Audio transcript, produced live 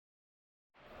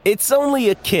It's only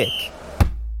a kick,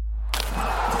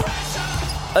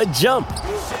 a jump,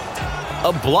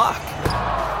 a block.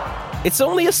 It's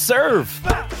only a serve.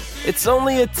 It's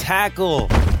only a tackle,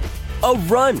 a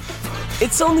run.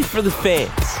 It's only for the fans.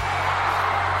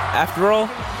 After all,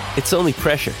 it's only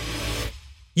pressure.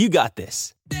 You got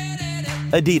this.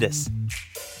 Adidas.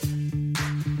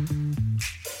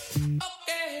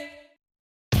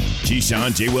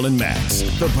 Keyshawn, J. Will, and Max,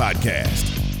 the podcast.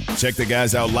 Check the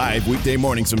guys out live weekday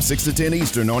mornings from 6 to 10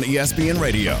 Eastern on ESPN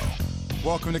Radio.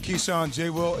 Welcome to Keyshawn, J.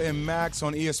 Will, and Max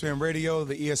on ESPN Radio,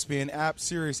 the ESPN app,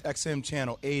 Sirius XM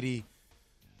Channel 80.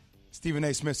 Stephen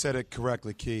A. Smith said it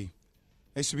correctly, Key.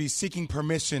 They should be seeking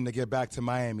permission to get back to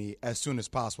Miami as soon as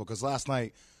possible because last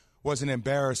night was an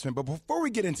embarrassment. But before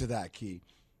we get into that, Key,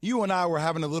 you and I were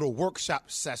having a little workshop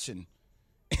session.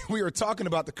 We were talking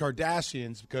about the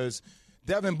Kardashians because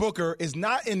Devin Booker is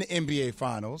not in the NBA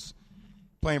Finals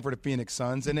playing for the Phoenix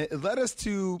Suns, and it led us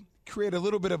to create a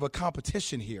little bit of a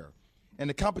competition here. And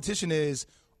the competition is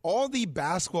all the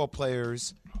basketball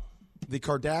players the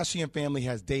Kardashian family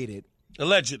has dated.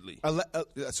 Allegedly.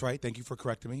 That's right. Thank you for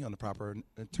correcting me on the proper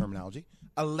terminology.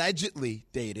 Allegedly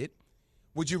dated.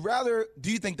 Do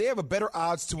you think they have a better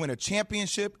odds to win a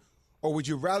championship, or would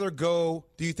you rather do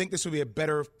you think this would be a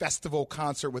better festival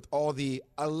concert with all the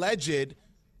alleged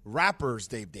rappers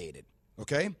they've dated?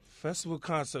 Okay? Festival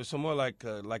concert, so more like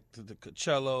the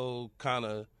Coachella kind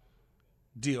of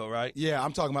deal, right? Yeah,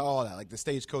 I'm talking about all that, like the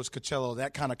Stagecoach, Coachella,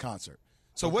 that kind of concert.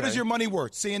 So Okay. What is your money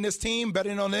worth? Seeing this team,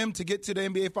 betting on them to get to the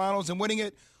NBA Finals and winning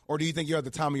it, or do you think you're at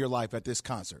the time of your life at this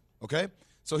concert? Okay?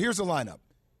 So here's the lineup.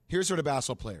 Here's who are the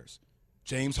basketball players.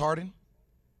 James Harden,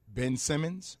 Ben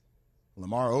Simmons,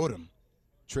 Lamar Odom,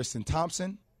 Tristan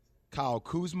Thompson, Kyle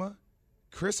Kuzma,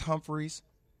 Chris Humphries.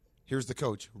 Here's the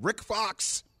coach, Rick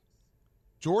Fox,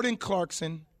 Jordan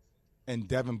Clarkson, and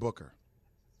Devin Booker.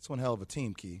 That's one hell of a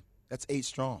team, Key. That's 8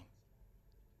 strong.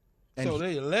 And so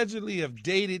they allegedly have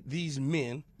dated these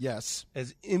men yes,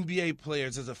 as NBA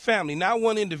players, as a family, not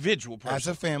one individual person. as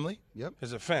a family. Yep,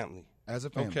 As a family. as a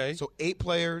family. Okay. So 8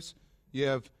 players. You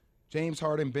have James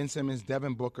Harden, Ben Simmons,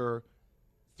 Devin Booker,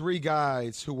 3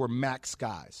 guys who were max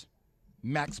guys,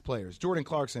 max players. Jordan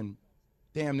Clarkson,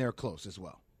 damn near close as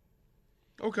well.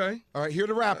 Okay. All right, here are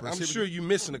the rappers. I'm sure you're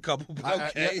missing a couple, but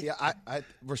okay. I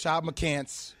Rashad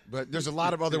McCants, but there's a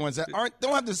lot of other ones that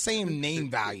don't have the same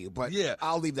name value, but Yeah.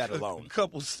 I'll leave that alone. A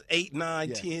couple 8, 9,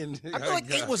 Yeah. 10. I feel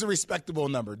like 8 was a respectable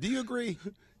number. Do you agree?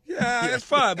 Yeah, that's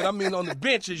fine. But I mean, on the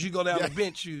bench, as you go down the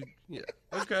bench,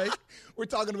 okay. We're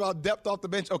talking about depth off the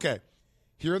bench. Okay,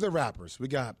 here are the rappers. We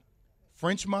got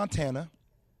French Montana,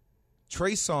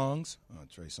 Trey Songz. Oh,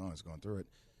 Trey Songz going through it.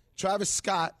 Travis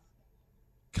Scott,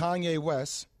 Kanye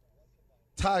West,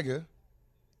 Tyga,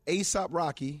 A$AP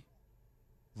Rocky,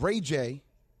 Ray J,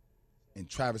 and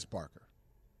Travis Barker.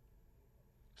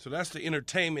 So that's the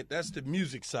entertainment. That's the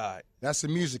music side. That's the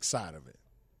music side of it.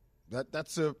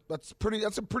 That's a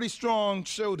pretty strong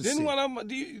show to see. Then one of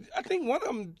them, I think one of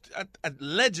them,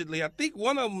 allegedly, I think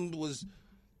one of them was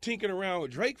tinkering around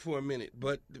with Drake for a minute,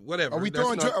 but whatever. Are we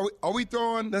throwing? Are we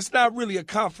throwing? That's not really a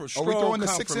strong Are we throwing the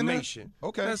 6 in there? confirmation.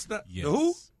 Okay. That's not Yes. the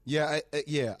who? Yeah,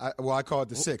 I call it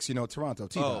the 6. You know, Toronto,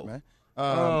 T-Dot,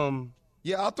 Oh. man.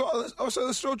 Yeah, I'll throw. So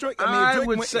let's throw Drake. I Drake,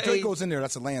 would say- if Drake goes in there,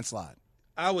 that's a landslide.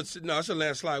 I would say no. It's a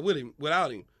landslide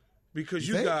without him, because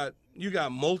You think? you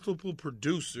got multiple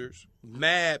producers,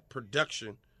 mad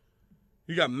production.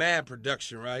 You got mad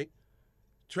production, right?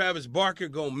 Travis Barker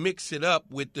gonna mix it up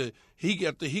with he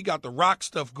got the rock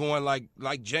stuff going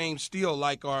like James Steele,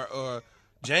 like our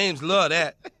James love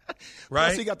that, right?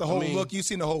 Plus, he got the whole look. You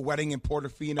seen the whole wedding in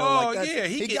Portofino? Oh, like yeah.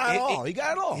 He got it all. He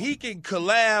got it all. He can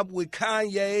collab with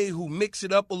Kanye, who mix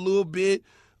it up a little bit.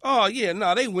 Oh, yeah.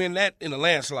 No, they win that in a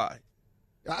landslide.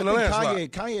 I in a think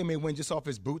landslide. Kanye may win just off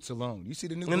his boots alone. You see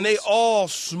the new boots? And they all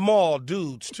small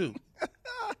dudes, too.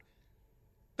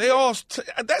 They all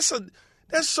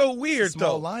that's so weird,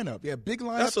 small though. lineup. Yeah, big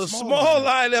lineup. That's a small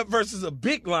lineup versus a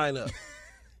big lineup.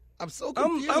 I'm so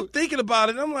confused. I'm thinking about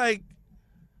it. I'm like,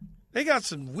 they got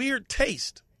some weird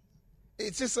taste.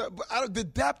 It's just the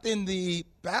depth in the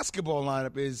basketball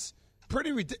lineup is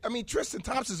pretty ridiculous. I mean, Tristan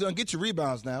Thompson's going to get you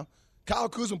rebounds now. Kyle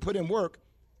Kuzma put in work.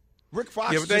 Rick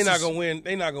Fox. Yeah, but they're not going to win.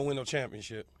 They're not going to win no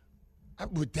championship.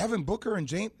 With Devin Booker and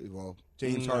James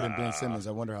Harden, Ben Simmons,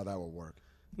 I wonder how that will work.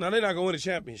 No, they're not going to win a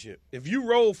championship. If you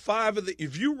roll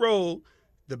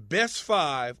the best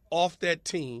 5 off that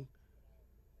team,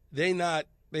 they're not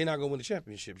going to win a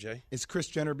championship, Jay. Is Kris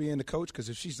Jenner being the coach? Because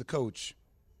if she's the coach,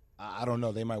 I don't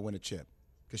know. They might win a chip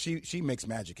because she makes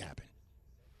magic happen.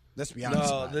 Let's be honest.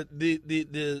 No, about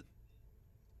it.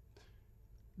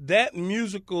 that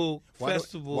musical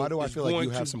festival. Why do I is feel like going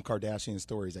you have to- some Kardashian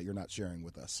stories that you're not sharing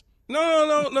with us?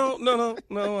 No.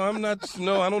 I'm not.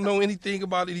 No, I don't know anything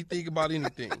about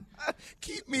anything.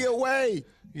 Keep me away.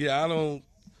 Yeah, I don't.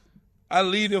 I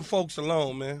leave them folks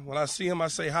alone, man. When I see them, I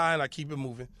say hi and I keep it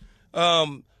moving.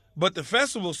 But the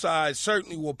festival side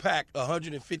certainly will pack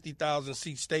 150,000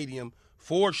 seat stadium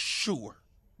for sure.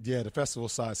 Yeah, the festival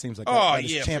side seems like Oh, that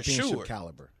is yeah, for championship sure.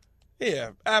 caliber.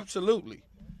 Yeah, absolutely.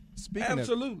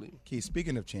 Absolutely. Keith,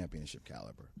 speaking of championship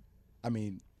caliber, I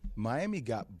mean, Miami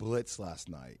got blitzed last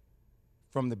night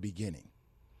from the beginning.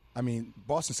 I mean,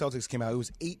 Boston Celtics came out. It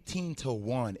was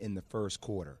 18-1 in the first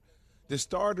quarter. The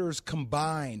starters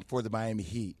combined for the Miami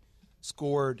Heat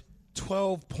scored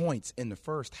 12 points in the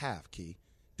first half, Key.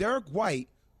 Derek White,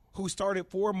 who started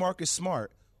for Marcus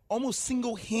Smart, almost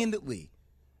single-handedly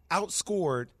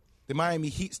outscored the Miami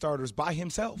Heat starters by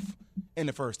himself in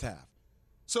the first half.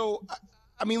 So,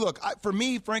 I mean, look, for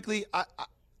me, frankly,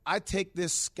 I take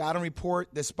this scouting report,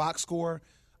 this box score,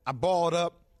 I ball it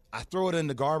up, I throw it in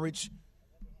the garbage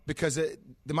because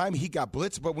the Miami Heat got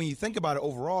blitzed. But when you think about it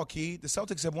overall, Key, the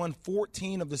Celtics have won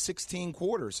 14 of the 16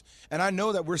 quarters. And I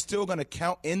know that we're still going to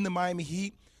count in the Miami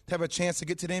Heat to have a chance to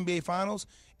get to the NBA Finals.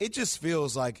 It just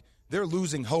feels like they're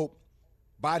losing hope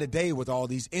by the day with all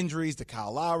these injuries to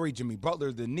Kyle Lowry, Jimmy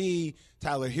Butler, the knee,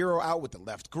 Tyler Hero out with the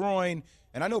left groin.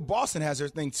 And I know Boston has their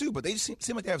thing too, but they just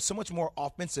seem like they have so much more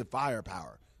offensive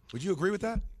firepower. Would you agree with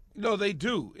that? No, they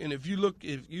do. And if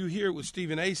you hear what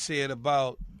Stephen A. said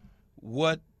about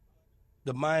what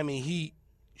the Miami Heat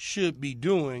should be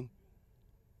doing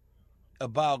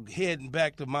about heading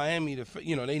back to Miami,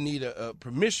 they need a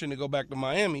permission to go back to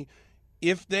Miami.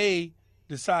 If they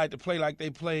decide to play like they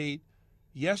played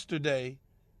yesterday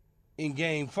in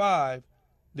Game 5,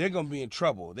 they're going to be in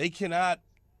trouble. They cannot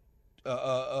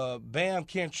Bam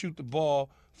can't shoot the ball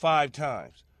 5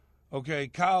 times. Okay,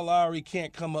 Kyle Lowry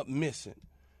can't come up missing.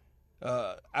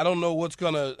 I don't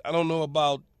know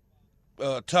about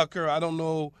Tucker. I don't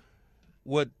know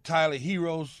what Tyler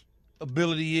Hero's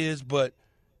ability is, but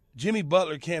Jimmy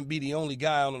Butler can't be the only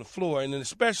guy on the floor, and then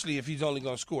especially if he's only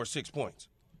going to score 6 points.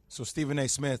 So Stephen A.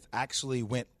 Smith actually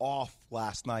went off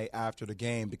last night after the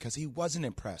game because he wasn't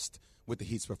impressed with the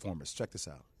Heat's performance. Check this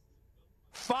out.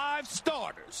 5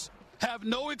 starters have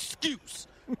no excuse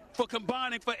for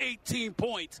combining for 18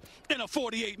 points in a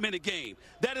 48-minute game.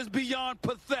 That is beyond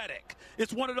pathetic.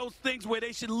 It's one of those things where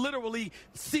they should literally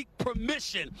seek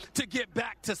permission to get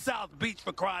back to South Beach,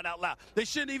 for crying out loud. They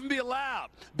shouldn't even be allowed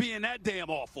being that damn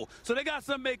awful. So they got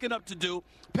some making up to do.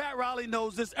 Pat Riley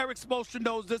knows this. Eric Spoelstra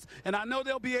knows this. And I know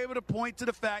they'll be able to point to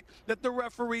the fact that the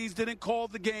referees didn't call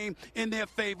the game in their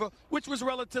favor, which was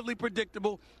relatively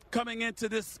predictable coming into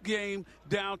this game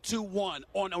down 2-1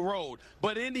 on the road.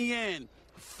 But in the end,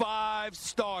 5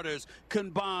 starters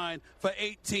combined for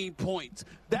 18 points.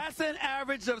 That's an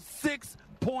average of 6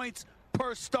 points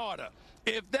per starter.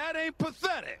 If that ain't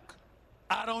pathetic,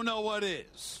 I don't know what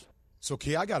is. So,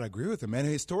 Key, I got to agree with him, man.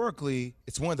 Historically,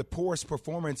 it's one of the poorest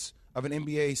performance of an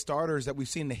NBA starters that we've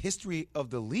seen in the history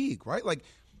of the league, right? Like,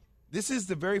 this is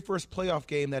the very first playoff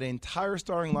game that an entire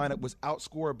starting lineup was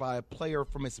outscored by a player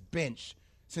from its bench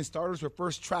since starters were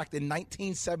first tracked in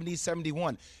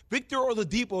 1970-71. Victor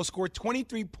Oladipo scored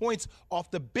 23 points off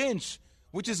the bench,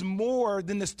 which is more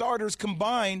than the starters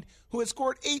combined, who had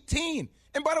scored 18.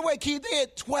 And by the way, Keith, they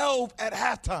had 12 at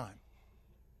halftime.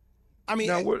 I mean,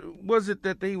 now, was it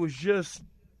that they was just,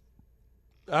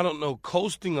 I don't know,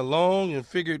 coasting along and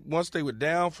figured once they were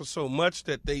down for so much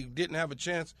that they didn't have a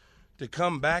chance to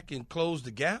come back and close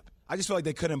the gap? I just feel like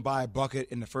they couldn't buy a bucket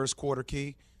in the first quarter,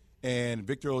 Key. And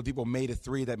Victor Oladipo made a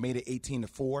 3 that made it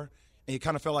 18-4. And you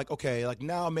kind of felt like, okay, like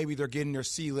now maybe they're getting their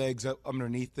sea legs up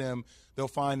underneath them. They'll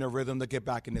find their rhythm to get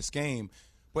back in this game.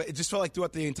 But it just felt like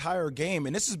throughout the entire game,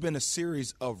 and this has been a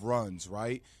series of runs,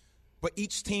 right? But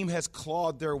each team has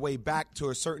clawed their way back to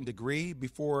a certain degree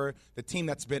before the team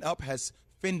that's been up has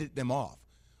fended them off.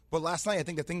 But last night, I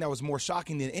think the thing that was more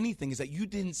shocking than anything is that you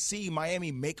didn't see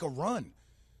Miami make a run.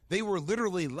 They were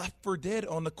literally left for dead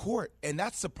on the court. And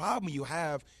that's the problem you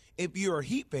have if you're a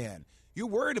Heat fan. You're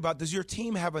worried about, does your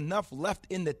team have enough left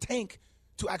in the tank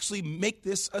to actually make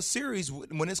this a series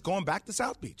when it's going back to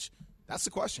South Beach? That's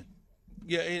the question.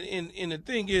 Yeah, and the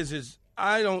thing is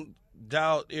I don't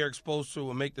doubt Eric Spoelstra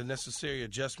will make the necessary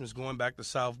adjustments going back to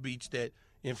South Beach, that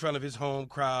in front of his home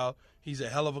crowd. He's a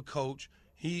hell of a coach.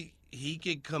 He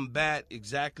can combat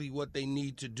exactly what they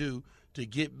need to do to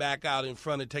get back out in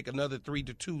front and take another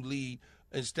 3-2 lead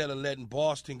instead of letting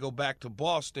Boston go back to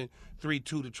Boston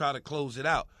 3-2 to try to close it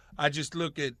out. I just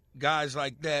look at guys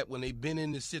like that when they've been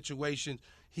in this situation.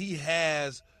 He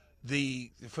has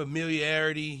the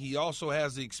familiarity. He also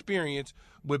has the experience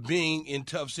with being in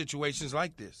tough situations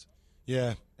like this.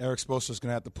 Yeah, Eric Spoelstra's going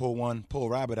to have to pull a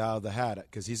rabbit out of the hat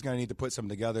because he's going to need to put something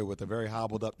together with a very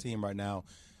hobbled-up team right now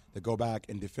to go back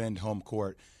and defend home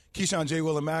court. Keyshawn, J.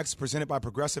 Will, and Max, presented by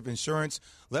Progressive Insurance.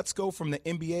 Let's go from the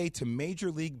NBA to Major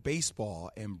League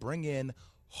Baseball and bring in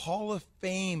Hall of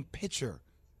Fame pitcher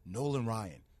Nolan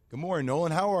Ryan. Good morning,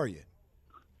 Nolan. How are you?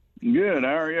 Good.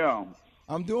 How are y'all?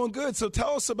 I'm doing good. So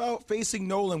tell us about Facing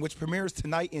Nolan, which premieres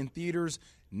tonight in theaters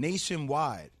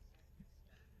nationwide.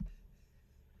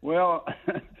 Well,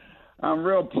 I'm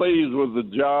real pleased with the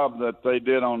job that they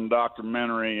did on the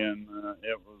documentary, and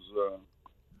it was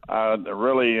I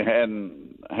really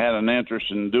hadn't had an interest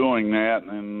in doing that,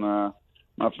 and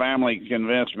my family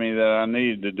convinced me that I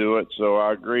needed to do it, so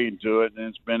I agreed to it, and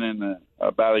it's been in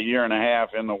about a year and a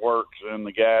half in the works, and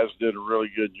the guys did a really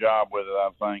good job with it, I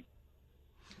think.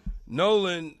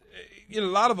 Nolan, a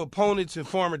lot of opponents and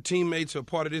former teammates are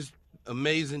part of this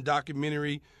amazing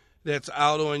documentary that's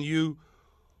out on you.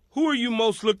 Who are you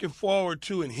most looking forward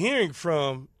to and hearing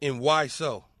from, and why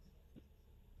so?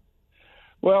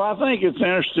 Well, I think it's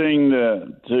interesting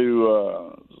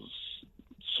to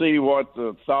see what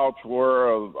the thoughts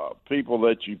were of people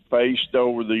that you faced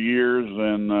over the years,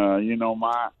 and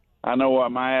I know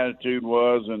what my attitude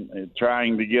was and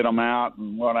trying to get them out,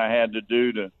 and what I had to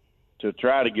do to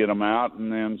try to get them out,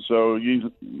 and then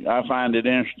I find it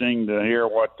interesting to hear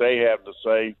what they have to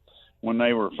say when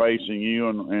they were facing you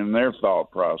and their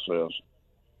thought process.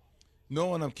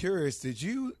 Nolan, I'm curious, did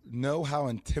you know how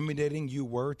intimidating you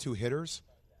were to hitters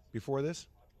before this?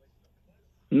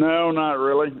 No, not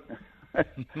really. I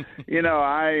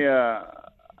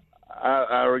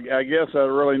guess I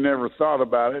really never thought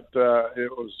about it.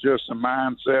 It was just a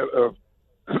mindset of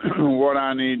what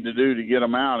I need to do to get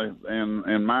them out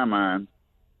in my mind.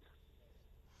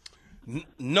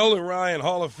 Nolan Ryan,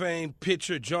 Hall of Fame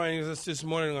pitcher, joining us this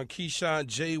morning on Keyshawn,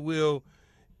 J. Will,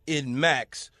 and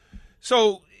Max.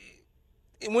 So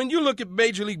when you look at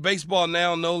Major League Baseball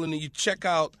now, Nolan, and you check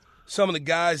out some of the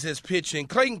guys that's pitching,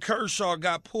 Clayton Kershaw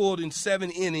got pulled in 7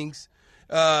 innings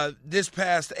this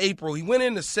past April. He went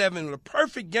into 7 with a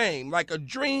perfect game, like a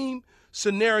dream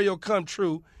scenario come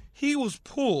true. He was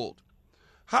pulled.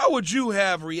 How would you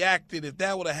have reacted if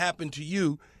that would have happened to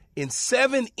you in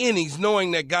 7 innings,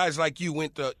 knowing that guys like you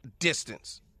went the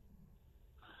distance?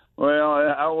 Well,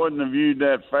 I wouldn't have viewed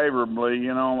that favorably.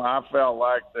 I felt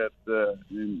like that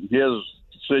in his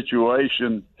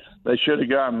situation, they should have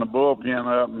gotten the bullpen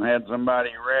up and had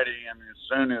somebody ready, and as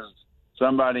soon as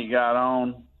somebody got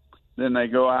on, then they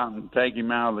go out and take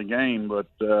him out of the game. But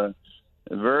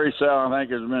very seldom, I think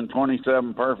there's been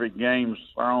 27 perfect games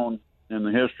thrown in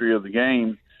the history of the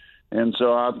game. And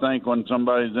so I think when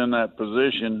somebody's in that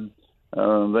position, they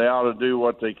ought to do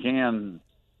what they can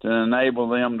to enable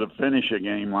them to finish a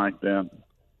game like that.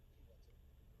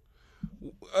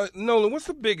 Nolan, what's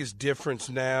the biggest difference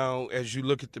now as you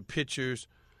look at the pitchers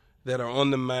that are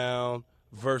on the mound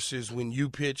versus when you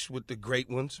pitched with the great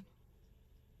ones?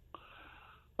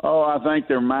 Oh, I think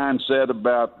their mindset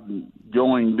about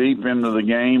going deep into the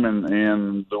game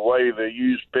and the way they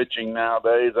use pitching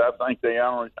nowadays, I think they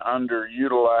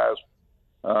underutilize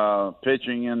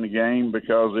pitching in the game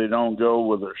because they don't go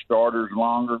with their starters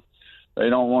longer.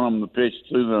 They don't want them to pitch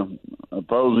to the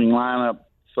opposing lineup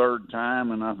third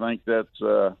time, and I think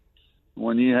that's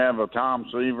when you have a Tom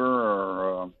Seaver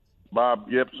or Bob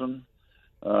Gibson,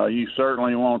 you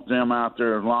certainly want them out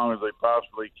there as long as they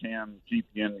possibly can keep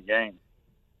you in the game.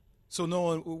 So,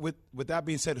 Nolan, with that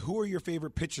being said, who are your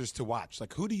favorite pitchers to watch?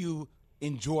 Like, who do you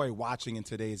enjoy watching in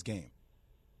today's game?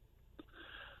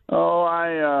 Oh,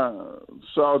 I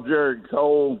saw Jared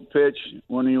Cole pitch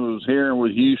when he was here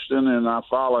with Houston, and I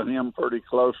followed him pretty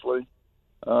closely.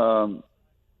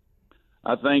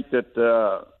 I think that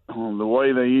the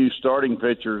way they use starting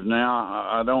pitchers now,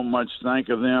 I don't much think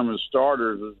of them as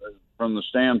starters from the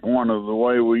standpoint of the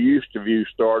way we used to view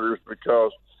starters,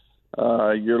 because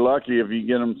you're lucky if you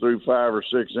get them through 5 or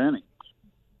 6 innings.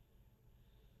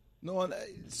 No,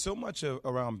 so much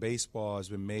around baseball has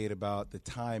been made about the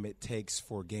time it takes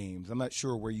for games. I'm not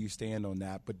sure where you stand on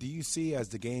that, but do you see, as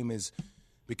the game is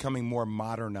becoming more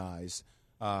modernized,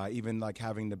 even like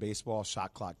having the baseball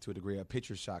shot clock to a degree, a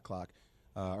pitcher's shot clock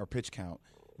or pitch count,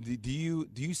 do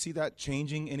you see that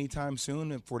changing anytime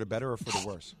soon, for the better or for the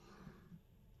worse?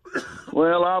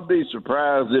 Well, I'll be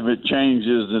surprised if it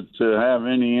changes it to have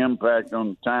any impact on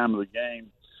the time of the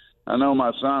game. I know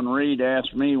my son Reed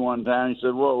asked me one time, he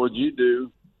said, what would you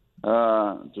do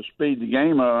to speed the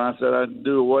game up? And I said, I'd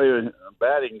do away with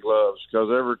batting gloves, because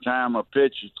every time a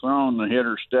pitch is thrown, the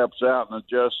hitter steps out and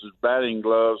adjusts his batting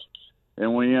gloves,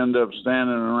 and we end up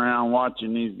standing around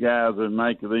watching these guys that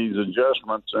make these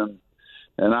adjustments.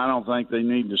 And I don't think they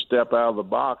need to step out of the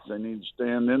box. They need to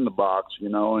stand in the box,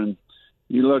 And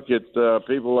you look at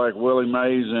people like Willie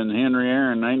Mays and Henry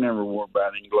Aaron, they never wore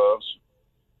batting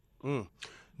gloves.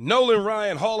 Nolan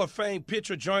Ryan, Hall of Fame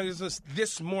pitcher, joins us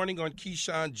this morning on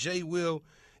Keyshawn, J. Will,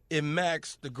 and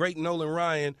Max, the great Nolan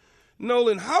Ryan.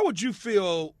 Nolan, how would you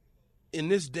feel in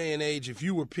this day and age if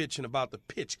you were pitching about the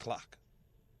pitch clock?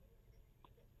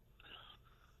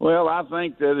 Well, I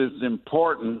think that it's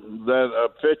important that a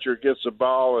pitcher gets the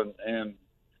ball and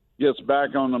gets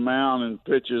back on the mound and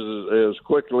pitches as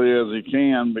quickly as he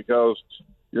can, because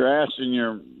you're asking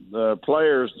your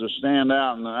players to stand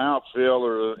out in the outfield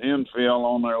or the infield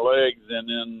on their legs. And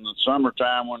in the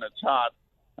summertime when it's hot,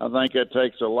 I think it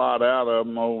takes a lot out of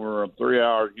them over a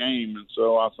 3-hour game. And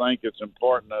so I think it's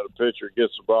important that a pitcher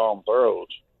gets the ball and throws.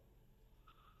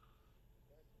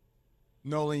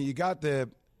 Nolan, you got the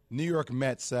New York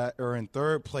Mets that are in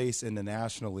third place in the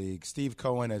National League. Steve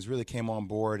Cohen has really came on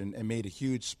board and made a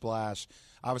huge splash.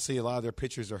 Obviously, a lot of their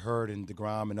pitchers are hurt, and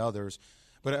DeGrom and others.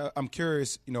 But I'm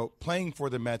curious, playing for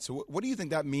the Mets, what do you think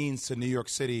that means to New York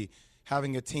City,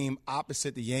 having a team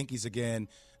opposite the Yankees again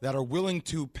that are willing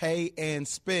to pay and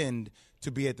spend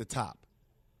to be at the top?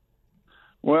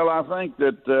 Well, I think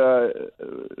that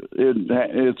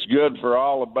it's good for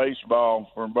all of baseball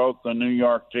for both the New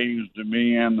York teams to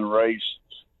be in the race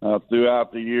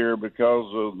throughout the year,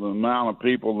 because of the amount of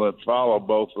people that follow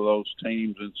both of those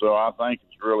teams. And so I think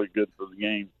it's really good for the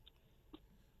game.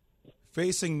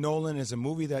 Facing Nolan is a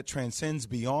movie that transcends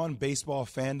beyond baseball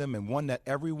fandom and one that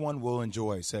everyone will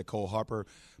enjoy, said Cole Harper,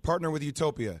 partner with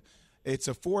Utopia. It's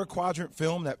a 4-quadrant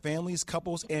film that families,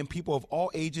 couples, and people of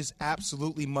all ages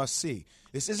absolutely must see.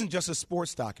 This isn't just a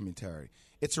sports documentary.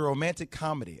 It's a romantic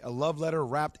comedy, a love letter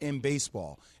wrapped in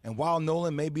baseball. And while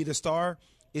Nolan may be the star,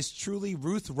 it's truly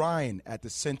Ruth Ryan at the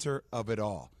center of it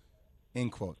all.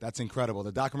 End quote. That's incredible.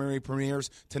 The documentary premieres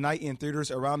tonight in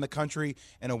theaters around the country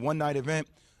in a one-night event.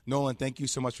 Nolan, thank you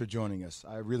so much for joining us.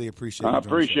 I really appreciate it. I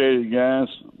appreciate it, guys.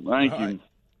 Thank you.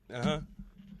 Uh-huh.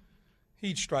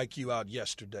 He'd strike you out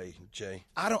yesterday, Jay.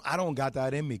 I don't got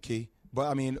that in me, Key. But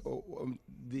I mean,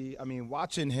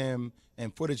 watching him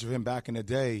and footage of him back in the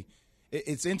day,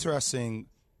 it's interesting,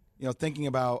 thinking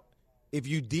about if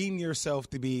you deem yourself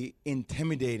to be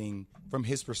intimidating from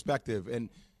his perspective, and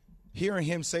hearing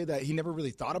him say that he never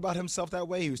really thought about himself that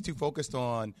way. He was too focused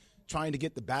on trying to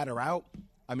get the batter out.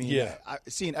 I mean, yeah.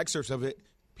 Seeing excerpts of it,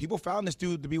 people found this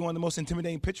dude to be one of the most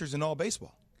intimidating pitchers in all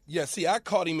baseball. Yeah, see, I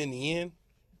caught him in the end.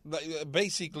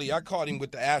 Basically, I caught him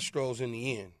with the Astros in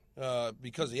the end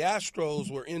because the Astros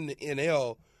were in the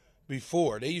NL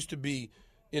before. They used to be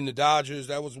in the Dodgers.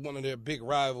 That was one of their big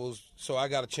rivals, so I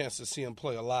got a chance to see him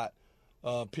play a lot,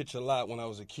 pitch a lot when I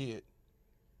was a kid.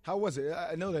 How was it?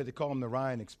 I know that they call him the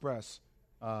Ryan Express.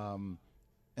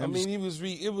 He was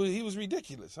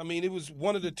ridiculous. I mean, it was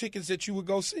one of the tickets that you would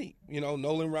go see.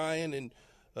 Nolan Ryan and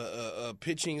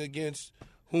pitching against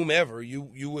whomever.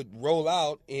 You would roll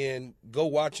out and go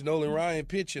watch Nolan Ryan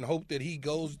pitch and hope that he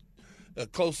goes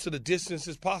close to the distance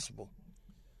as possible.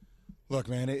 Look,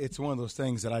 man, it's one of those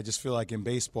things that I just feel like in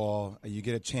baseball, you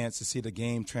get a chance to see the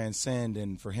game transcend,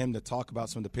 and for him to talk about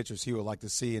some of the pitchers he would like to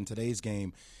see in today's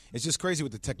game, it's just crazy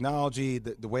with the technology,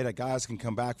 the way that guys can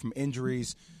come back from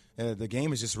injuries. The game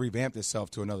has just revamped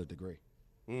itself to another degree.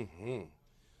 Mm-hmm.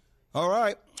 All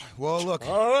right. Well, look.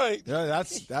 All right. Yeah,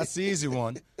 that's the easy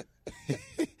one.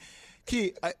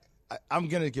 Key, I'm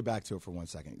going to get back to it for 1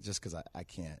 second just because I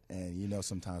can't. And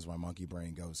sometimes my monkey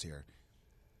brain goes here.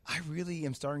 I really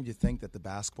am starting to think that the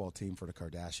basketball team for the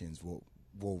Kardashians will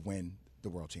win the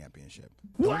world championship.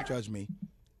 Don't judge me.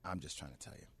 I'm just trying to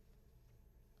tell you.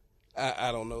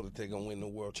 I don't know that they're going to win the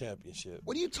world championship.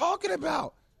 What are you talking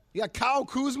about? You got Kyle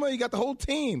Kuzma. You got the whole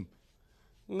team.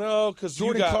 No, because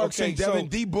Jordan Clarkson, Devin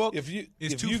D. Book. If you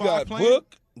got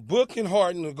Book and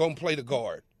Harden are going to play the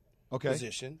guard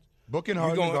position. Book and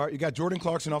Harden guard. You got Jordan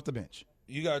Clarkson off the bench.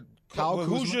 You got Kyle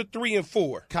Kuzma. Who's your 3 and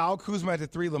 4? Kyle Kuzma at the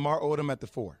 3, Lamar Odom at the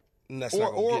 4.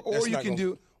 Or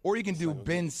you can do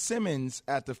Ben Simmons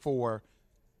at the 4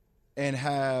 and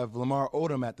have Lamar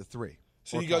Odom at the 3.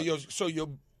 So you got your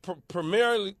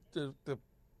primarily the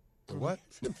what?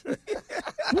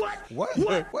 What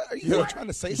are you trying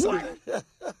to say something?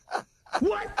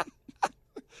 What?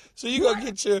 So you're going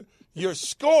to get your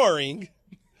scoring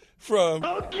from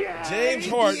James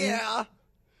Harden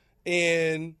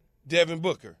and Devin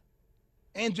Booker.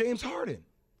 And James Harden.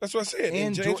 That's what I said.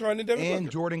 And James Harden and Devin Booker.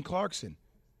 And Jordan Clarkson.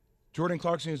 Jordan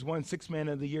Clarkson has won Sixth Man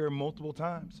of the Year multiple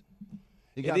times.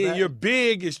 And then your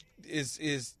big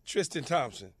is Tristan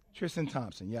Thompson. Tristan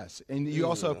Thompson, yes. And you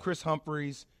also have Chris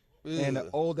Humphries and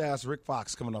old-ass Rick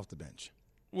Fox coming off the bench.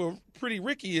 Well, Pretty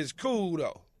Ricky is cool,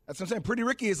 though. That's what I'm saying. Pretty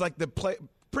Ricky is like the play.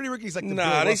 Pretty Ricky's like the Nah,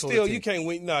 Bill they Russell still, of the you team. can't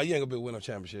win. Nah, you ain't going to be able to win a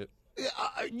championship.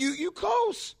 You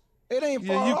close. It ain't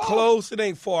far Yeah, you off. close. It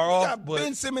ain't far You off. got But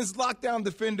Ben Simmons, lockdown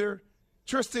defender.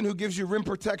 Tristan, who gives you rim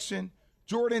protection.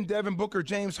 Jordan, Devin Booker,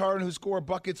 James Harden, who score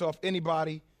buckets off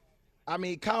anybody. I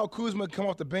mean, Kyle Kuzma come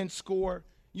off the bench, score.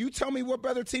 You tell me what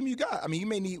better team you got. I mean, you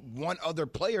may need one other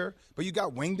player, but you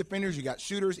got wing defenders, you got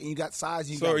shooters, and you got size.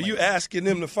 And you so got are you length. asking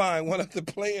them to find one other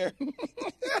player?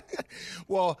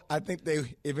 Well, I think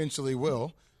they eventually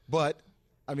will. But,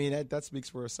 I mean, that speaks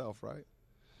for itself, right?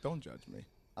 Don't judge me.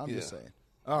 I'm just saying.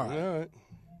 All right.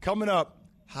 Coming up,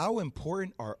 how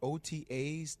important are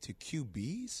OTAs to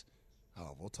QBs?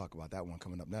 Oh, we'll talk about that one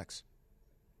coming up next.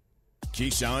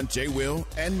 Keyshawn, J. Will,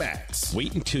 and Max.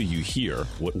 Wait until you hear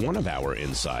what one of our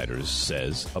insiders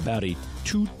says about a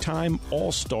two-time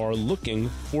All-Star looking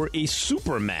for a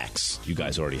Supermax. You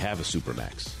guys already have a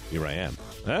Supermax. Here I am.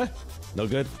 Huh? No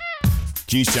good?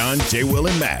 Keyshawn, J. Will,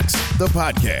 and Max, the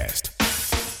podcast.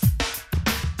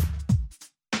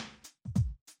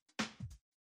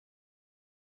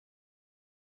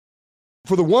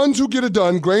 For the ones who get it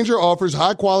done, Grainger offers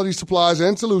high-quality supplies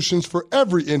and solutions for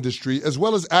every industry, as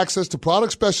well as access to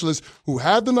product specialists who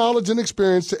have the knowledge and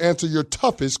experience to answer your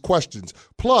toughest questions.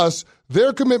 Plus,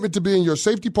 their commitment to being your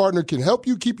safety partner can help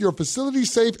you keep your facility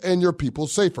safe and your people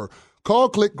safer. Call,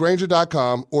 click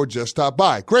Grainger.com, or just stop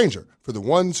by. Grainger, for the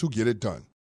ones who get it done.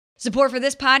 Support for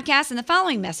this podcast and the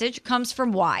following message comes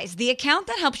from Wise, the account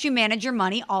that helps you manage your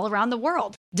money all around the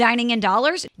world. Dining in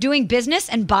dollars, doing business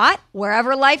and bot,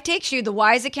 wherever life takes you, the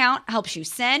Wise account helps you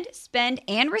send, spend,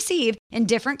 and receive in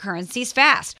different currencies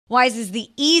fast. Wise is the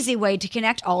easy way to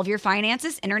connect all of your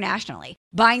finances internationally.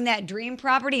 Buying that dream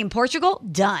property in Portugal?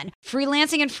 Done.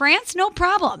 Freelancing in France? No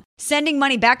problem. Sending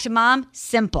money back to mom?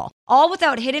 Simple. All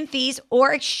without hidden fees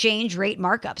or exchange rate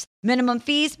markups. Minimum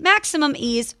fees, maximum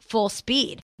ease, full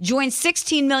speed. Join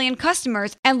 16 million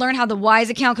customers and learn how the Wise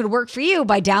account could work for you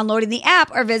by downloading the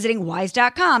app or visiting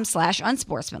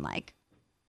wise.com/unsportsmanlike.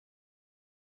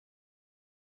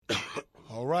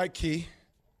 All right, Key.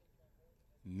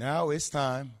 Now it's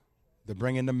time to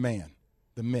bring in the man,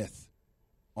 the myth,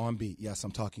 on beat. Yes,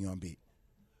 I'm talking on beat.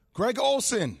 Greg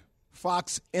Olsen,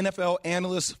 Fox NFL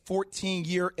analyst,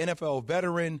 14-year NFL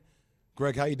veteran.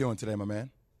 Greg, how you doing today, my man?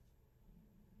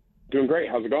 Doing great.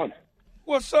 How's it going?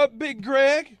 What's up, Big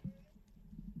Greg?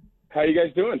 How you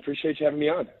guys doing? Appreciate you having me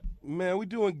on. Man, we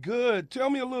doing good. Tell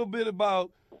me a little bit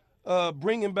about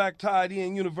bringing back Tight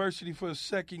End University for a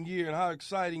second year and how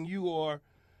exciting you are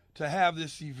to have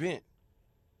this event.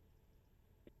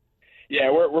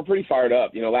 Yeah, we're pretty fired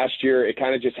up. You know, last year it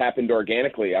kind of just happened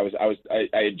organically. I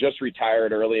had just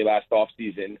retired early last off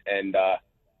season, and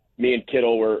me and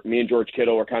George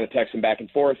Kittle were kind of texting back and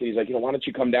forth. And he's like, why don't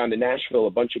you come down to Nashville?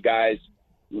 A bunch of guys,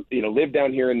 live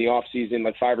down here in the off season,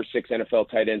 like 5 or 6 NFL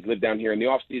tight ends live down here in the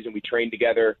off season. We train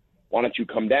together. Why don't you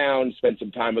come down, spend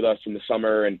some time with us in the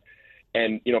summer? And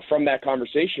from that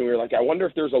conversation, we were like, I wonder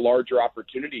if there's a larger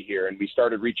opportunity here. And we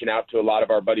started reaching out to a lot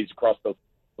of our buddies across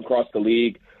the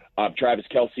league. Travis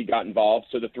Kelce got involved.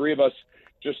 So the three of us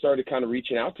just started kind of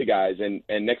reaching out to guys. And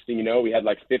next thing you know, we had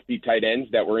like 50 tight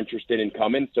ends that were interested in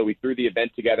coming. So we threw the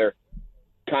event together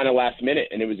kind of last minute,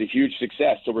 and it was a huge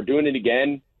success. So we're doing it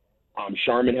again.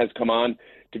 Charmin has come on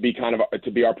to be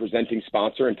our presenting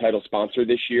sponsor and title sponsor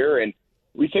this year. And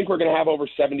we think we're going to have over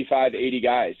 75, 80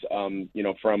 guys,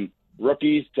 from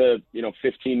rookies to,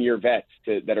 15-year vets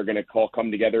that are going to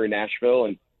come together in Nashville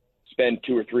and spend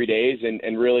 2 or 3 days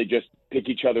and really just pick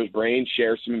each other's brains,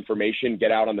 share some information,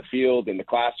 get out on the field, in the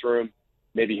classroom,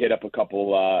 maybe hit up a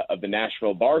couple of the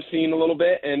Nashville bar scene a little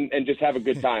bit and just have a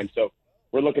good time. So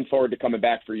we're looking forward to coming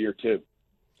back for year 2.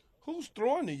 Who's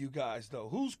throwing to you guys, though?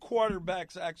 Whose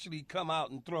quarterbacks actually come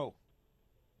out and throw?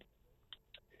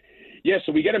 Yeah,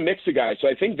 so we get a mix of guys. So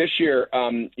I think this year, I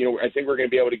think we're going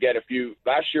to be able to get a few.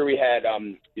 Last year we had,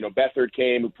 Beathard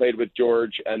came, who played with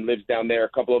George and lives down there, a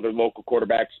couple other local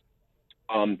quarterbacks.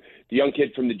 The young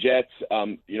kid from the Jets,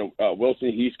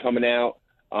 Wilson, he's coming out.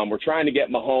 We're trying to get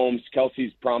Mahomes.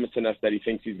 Kelsey's promising us that he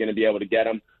thinks he's going to be able to get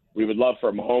him. We would love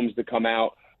for Mahomes to come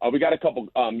out. We got a couple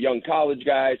young college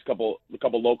guys, a couple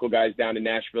local guys down in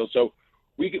Nashville. So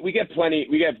we get plenty.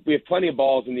 We have plenty of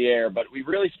balls in the air, but we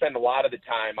really spend a lot of the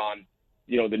time on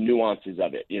the nuances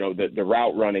of it. The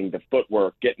route running, the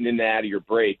footwork, getting in and out of your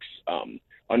breaks,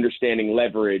 understanding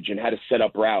leverage and how to set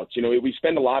up routes. We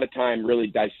spend a lot of time really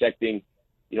dissecting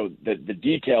the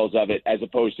details of it, as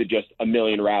opposed to just a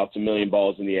million routes, a million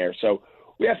balls in the air. So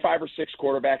we have 5 or 6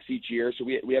 quarterbacks each year, so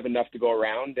we have enough to go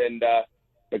around, and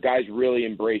but guys really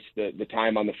embrace the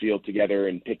time on the field together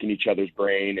and picking each other's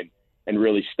brain and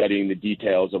really studying the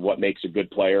details of what makes a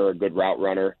good player, a good route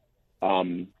runner.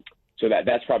 So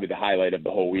that's probably the highlight of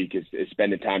the whole week is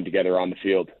spending time together on the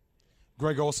field.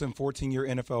 Greg Olsen, 14-year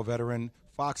NFL veteran,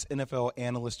 Fox NFL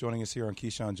analyst, joining us here on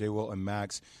Keyshawn, J. Will, and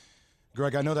Max.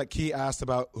 Greg, I know that Key asked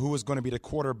about who was going to be the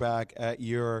quarterback at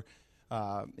your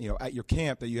at your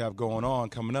camp that you have going on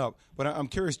coming up. But I'm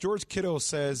curious, George Kittle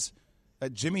says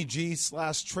that Jimmy G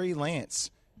 / Trey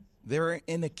Lance, they're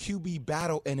in a QB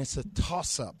battle, and it's a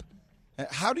toss-up.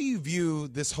 How do you view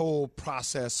this whole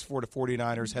process for the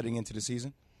 49ers heading into the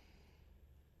season?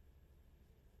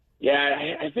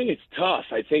 Yeah, I think it's tough.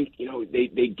 I think,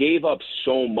 they gave up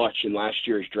so much in last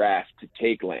year's draft to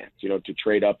take Lance, to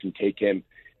trade up and take him.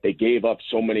 They gave up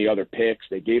so many other picks.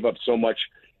 They gave up so much,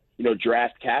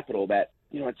 draft capital that,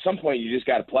 at some point you just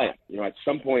got to play him. At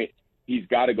some point he's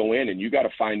got to go in and you got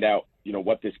to find out,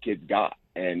 what this kid's got.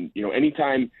 And,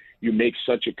 anytime you make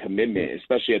such a commitment,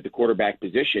 especially at the quarterback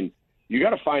position, you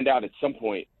got to find out at some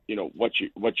point, what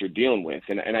you're dealing with.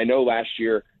 And I know last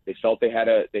year they felt they had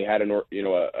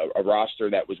a roster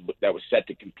that was set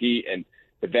to compete, and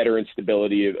the veteran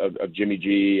stability of Jimmy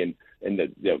G and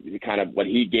the kind of what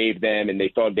he gave them, and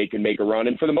they thought they could make a run.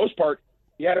 And for the most part,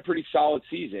 he had a pretty solid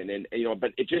season. And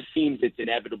but it just seems it's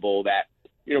inevitable that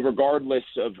regardless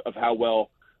of how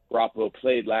well Garoppolo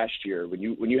played last year, when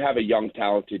you have a young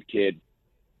talented kid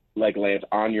like Lance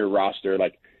on your roster,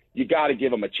 like, you got to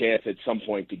give him a chance at some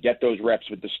point to get those reps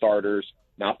with the starters,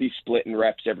 not be splitting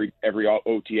reps every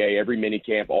OTA, every mini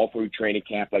camp, all through training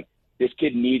camp. Like, this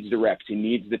kid needs the reps. He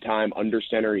needs the time under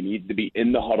center. He needs to be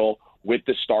in the huddle with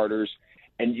the starters,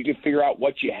 and you can figure out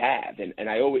what you have. And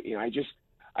I always,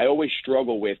 I always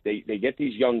struggle with they get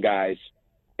these young guys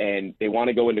and they want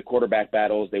to go into quarterback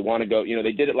battles. They want to go,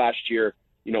 they did it last year,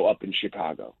 up in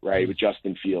Chicago, right, with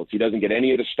Justin Fields. He doesn't get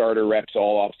any of the starter reps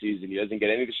all offseason. He doesn't get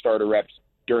any of the starter reps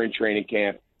during training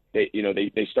camp.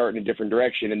 They start in a different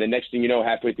direction, and the next thing you know,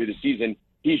 halfway through the season,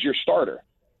 he's your starter.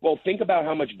 Well, think about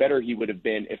how much better he would have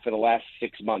been if for the last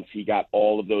 6 months he got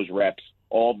all of those reps,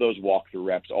 all of those walkthrough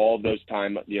reps, all of those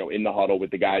time, in the huddle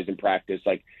with the guys in practice.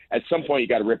 Like, at some point, you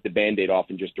got to rip the Band-Aid off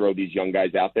and just throw these young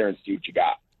guys out there and see what you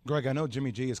got. Greg, I know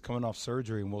Jimmy G is coming off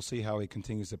surgery, and we'll see how he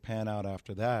continues to pan out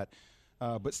after that.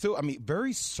 But still,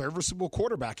 very serviceable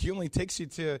quarterback. He only takes you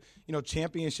to,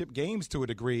 championship games to a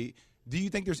degree. Do you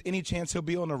think there's any chance he'll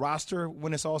be on the roster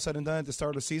when it's all said and done at the start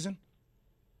of the season?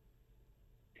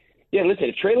 Yeah, listen,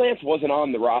 if Trey Lance wasn't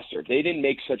on the roster, if they didn't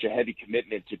make such a heavy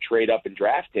commitment to trade up and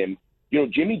draft him,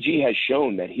 Jimmy G has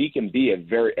shown that he can be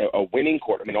a winning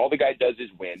quarterback. All the guy does is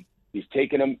win. He's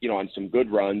taken them, on some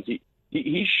good runs.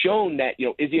 He's shown that,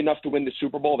 is he enough to win the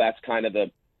Super Bowl? That's kind of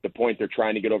the point they're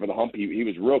trying to get over the hump. He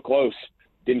was real close,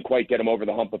 didn't quite get him over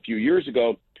the hump a few years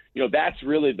ago. That's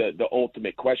really the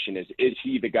ultimate question is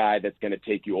he the guy that's going to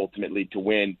take you ultimately to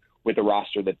win with a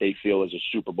roster that they feel is a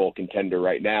Super Bowl contender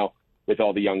right now with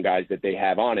all the young guys that they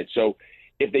have on it. So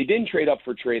if they didn't trade up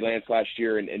for Trey Lance last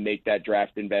year and make that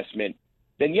draft investment,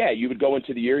 then, yeah, you would go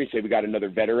into the year and say we got another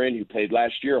veteran who played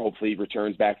last year. Hopefully he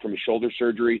returns back from his shoulder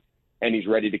surgery and he's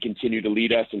ready to continue to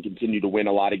lead us and continue to win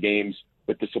a lot of games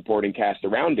with the supporting cast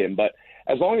around him. But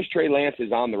as long as Trey Lance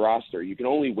is on the roster, you can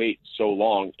only wait so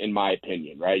long, in my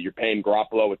opinion, right? You're paying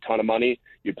Garoppolo a ton of money.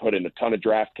 You put in a ton of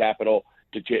draft capital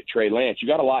to Trey Lance. You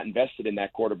got a lot invested in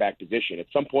that quarterback position. At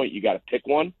some point, you got to pick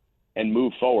one and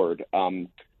move forward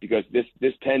because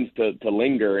this tends to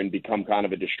linger and become kind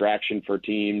of a distraction for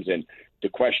teams. And the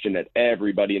question that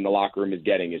everybody in the locker room is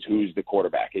getting is who's the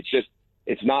quarterback.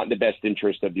 It's not in the best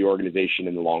interest of the organization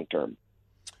in the long term.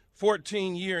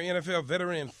 14-year NFL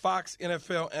veteran and Fox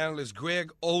NFL analyst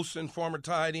Greg Olsen, former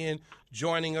tight end,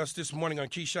 joining us this morning on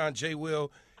Keyshawn, J.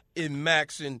 Will, and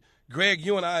Max. And Greg,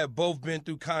 you and I have both been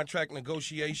through contract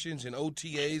negotiations and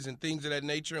OTAs and things of that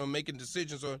nature and making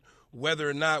decisions on whether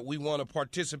or not we want to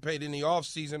participate in the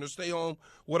offseason or stay home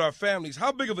with our families.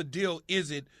 How big of a deal is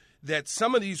it that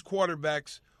some of these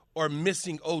quarterbacks are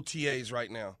missing OTAs right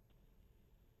now?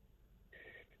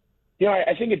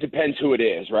 I think it depends who it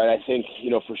is, right? I think,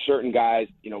 for certain guys,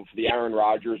 for the Aaron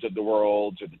Rodgers of the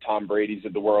world or the Tom Brady's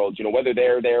of the world, whether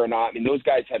they're there or not, those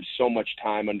guys have so much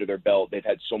time under their belt. They've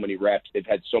had so many reps. They've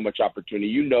had so much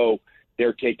opportunity.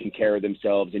 They're taking care of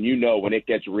themselves. And when it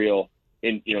gets real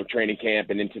in, training camp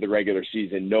and into the regular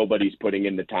season, nobody's putting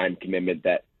in the time commitment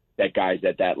that guys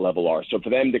at that level are. So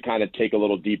for them to kind of take a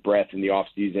little deep breath in the off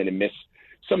season and miss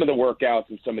some of the workouts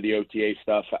and some of the OTA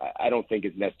stuff, I don't think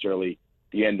is necessarily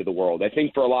the end of the world. I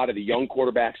think for a lot of the young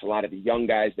quarterbacks, a lot of the young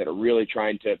guys that are really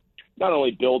trying to not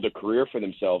only build a career for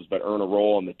themselves, but earn a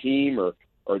role on the team or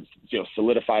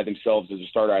solidify themselves as a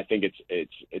starter, I think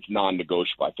it's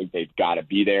non-negotiable. I think they've got to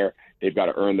be there. They've got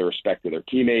to earn the respect of their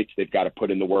teammates. They've got to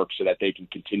put in the work so that they can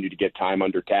continue to get time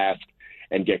under task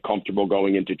and get comfortable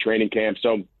going into training camp.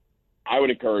 So I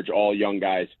would encourage all young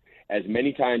guys, as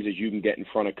many times as you can get in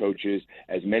front of coaches,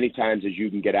 as many times as you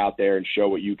can get out there and show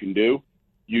what you can do,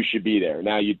 you should be there.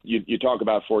 Now, you talk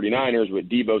about 49ers with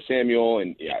Deebo Samuel,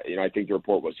 and I think the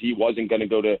report was he wasn't going to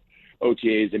go to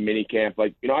OTAs and minicamp.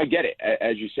 I get it.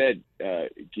 As you said,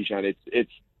 Keyshawn,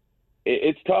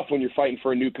 it's tough when you're fighting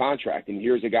for a new contract. And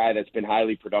here's a guy that's been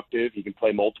highly productive. He can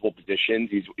play multiple positions.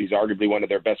 He's arguably one of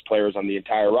their best players on the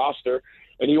entire roster.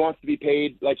 And he wants to be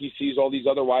paid like he sees all these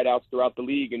other wideouts throughout the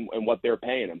league and what they're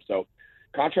paying him. So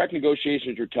contract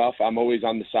negotiations are tough. I'm always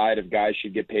on the side of guys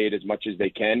should get paid as much as they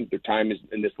can. Their time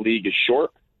in this league is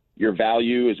short. Your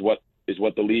value is what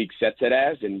the league sets it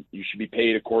as, and you should be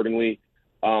paid accordingly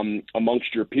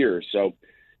amongst your peers. So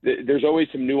there's always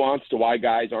some nuance to why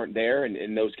guys aren't there, and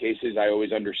in those cases, I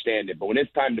always understand it. But when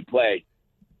it's time to play,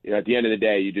 at the end of the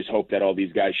day, you just hope that all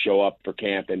these guys show up for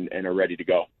camp and are ready to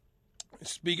go.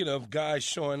 Speaking of guys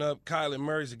showing up, Kyler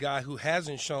Murray's a guy who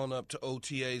hasn't shown up to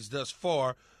OTAs thus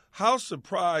far. How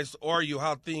surprised are you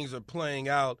how things are playing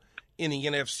out in the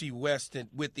NFC West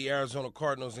with the Arizona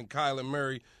Cardinals and Kyler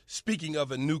Murray, speaking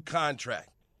of a new contract?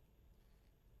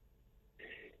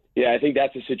 Yeah, I think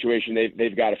that's a situation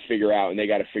they've got to figure out, and they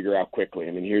got to figure out quickly.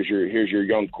 I mean, here's your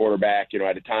young quarterback.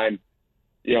 At a time,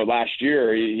 last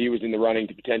year he was in the running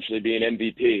to potentially be an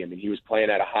MVP. I mean, he was playing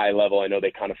at a high level. I know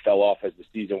they kind of fell off as the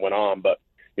season went on, but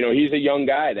he's a young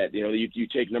guy that you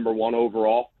take number one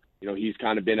overall. He's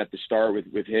kind of been at the start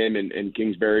with him and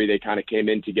Kingsbury. They kind of came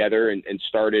in together and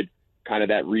started kind of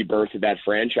that rebirth of that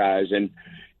franchise. And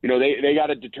they got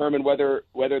to determine whether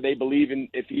they believe in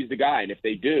if he's the guy. And if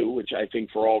they do, which I think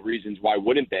for all reasons, why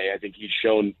wouldn't they? I think he's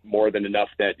shown more than enough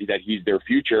that he's their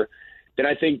future. Then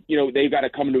I think, they've got to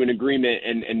come to an agreement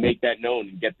and make that known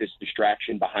and get this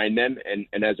distraction behind them.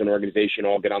 And as an organization,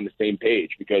 all get on the same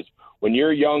page. Because when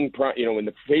you're young, when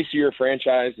the face of your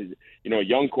franchise is, a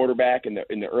young quarterback in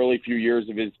the early few years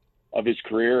of his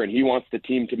career, and he wants the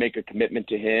team to make a commitment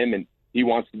to him, and he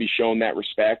wants to be shown that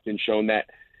respect and shown that,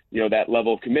 that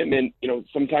level of commitment,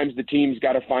 sometimes the team's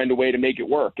got to find a way to make it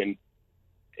work. And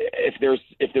if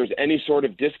there's any sort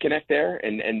of disconnect there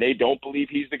and they don't believe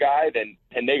he's the guy, then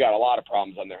they got a lot of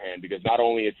problems on their hand, because not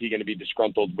only is he going to be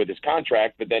disgruntled with his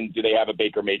contract, but then do they have a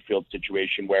Baker Mayfield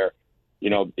situation where,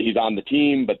 he's on the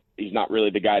team, but he's not really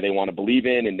the guy they want to believe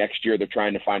in, and next year they're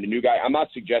trying to find a new guy. I'm not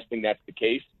suggesting that's the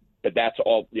case, but that's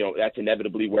all, that's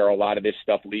inevitably where a lot of this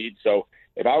stuff leads. So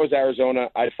if I was Arizona,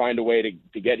 I'd find a way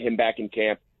to get him back in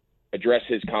camp, address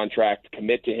his contract,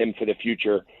 commit to him for the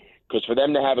future. Because for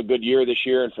them to have a good year this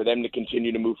year and for them to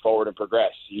continue to move forward and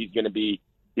progress, he's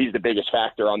the biggest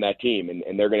factor on that team.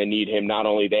 And they're going to need him not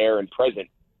only there and present,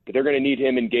 but they're going to need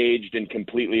him engaged and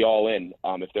completely all in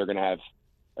if they're going to have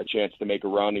a chance to make a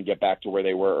run and get back to where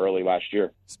they were early last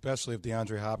year. Especially if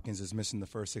DeAndre Hopkins is missing the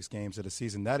first 6 games of the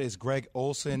season. That is Greg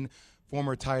Olsen,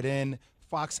 former tight end,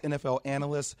 Fox NFL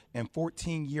analyst, and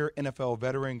 14-year NFL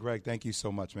veteran. Greg, thank you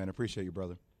so much, man. Appreciate you,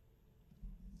 brother.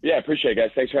 Yeah, appreciate it,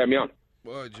 guys. Thanks for having me on.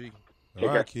 Boy, G. All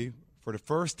right, Key. For the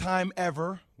first time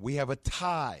ever, we have a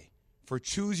tie for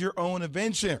Choose Your Own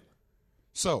Adventure.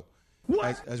 So,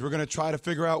 as we're going to try to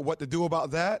figure out what to do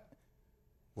about that,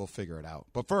 we'll figure it out.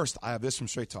 But first, I have this from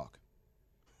Straight Talk.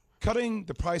 Cutting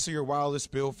the price of your wireless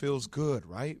bill feels good,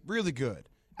 right? Really good.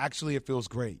 Actually, it feels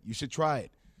great. You should try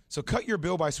it. So cut your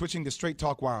bill by switching to Straight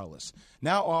Talk Wireless.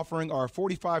 Now offering our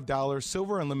 $45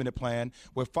 Silver Unlimited plan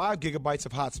with 5 gigabytes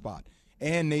of hotspot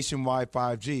and nationwide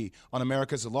 5G on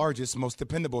America's largest, most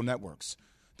dependable networks.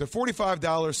 The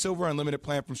 $45 Silver Unlimited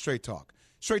plan from Straight Talk.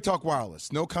 Straight Talk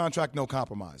Wireless. No contract, no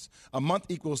compromise. A month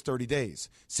equals 30 days.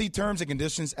 See terms and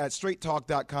conditions at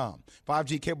straighttalk.com.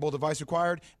 5G capable device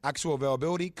required. Actual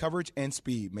availability, coverage, and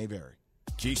speed may vary.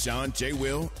 Keyshawn, J.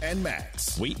 Will, and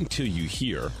Max. Wait until you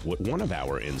hear what one of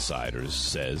our insiders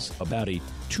says about a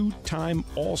 2-time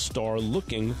All-Star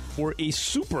looking for a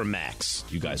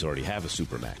Supermax. You guys already have a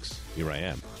Supermax. Here I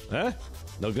am. Huh?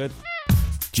 No good?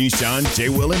 Keyshawn, J.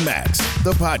 Will, and Max,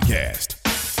 the podcast.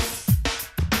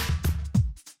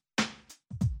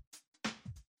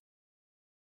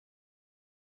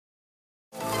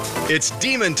 It's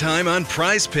Demon Time on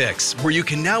Prize Picks, where you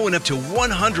can now win up to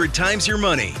 100 times your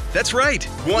money. That's right,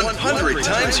 100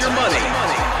 times your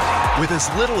money. With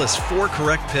as little as 4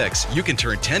 correct picks, you can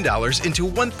turn $10 into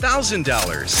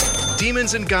 $1,000.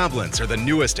 Demons and Goblins are the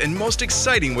newest and most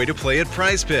exciting way to play at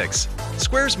Prize Picks.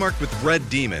 Squares marked with red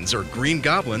demons or green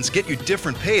goblins get you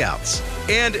different payouts.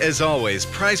 And as always,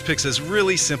 Prize Picks is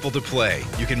really simple to play.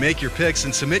 You can make your picks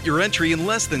and submit your entry in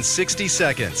less than 60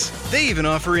 seconds. They even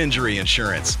offer injury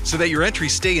insurance so that your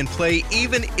entries stay in play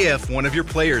even if one of your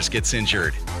players gets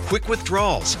injured. Quick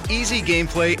withdrawals, easy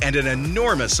gameplay, and an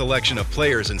enormous selection of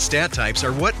players and stat types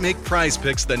are what make Prize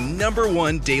Picks the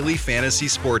 #1 daily fantasy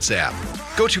sports app.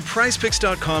 Go to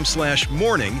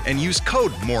prizepicks.com/morning and use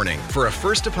code MORNING for a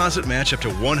first deposit match up to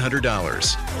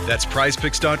 $100. That's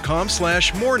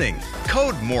prizepicks.com/morning.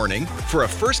 Code MORNING for a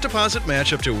first deposit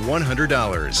match up to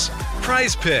 $100.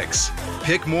 Prize Picks.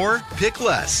 Pick more, pick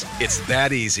less. It's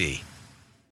that easy.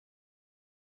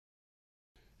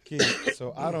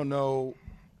 So I don't know.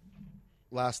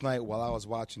 Last night while I was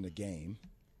watching the game,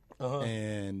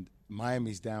 and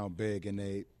Miami's down big, and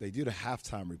they do the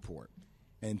halftime report.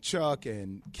 And Chuck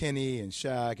and Kenny and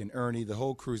Shaq and Ernie, the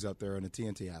whole crew's up there on the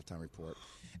TNT halftime report.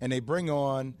 And they bring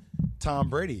on Tom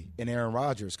Brady and Aaron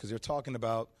Rodgers because they're talking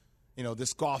about,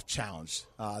 this golf challenge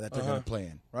that they're going to play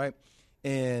in, right?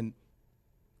 And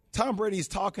Tom Brady's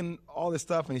talking all this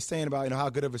stuff, and he's saying about, how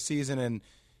good of a season, and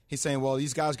he's saying, well,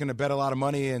 these guys are going to bet a lot of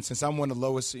money, and since I'm one of the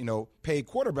lowest, paid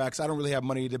quarterbacks, I don't really have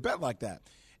money to bet like that.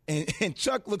 And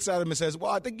Chuck looks at him and says,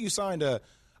 well, I think you signed a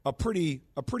pretty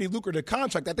lucrative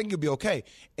contract. I think you'll be okay.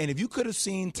 And if you could have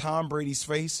seen Tom Brady's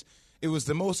face, it was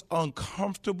the most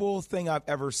uncomfortable thing I've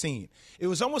ever seen. It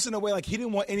was almost in a way like he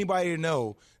didn't want anybody to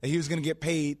know that he was going to get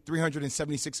paid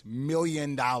 $376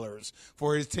 million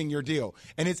for his 10-year deal.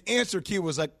 And his answer, Q,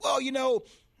 was like, well, you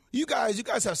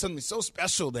guys have something so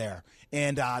special there.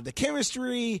 And the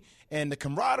chemistry and the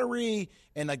camaraderie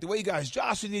and, the way you guys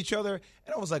josh with each other.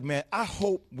 And I was like, man, I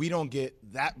hope we don't get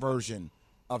that version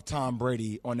of Tom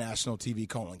Brady on national TV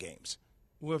calling games.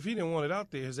 Well, if he didn't want it out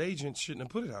there, his agent shouldn't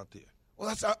have put it out there.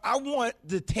 Well, I want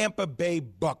the Tampa Bay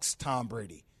Bucks Tom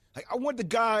Brady. I want the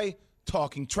guy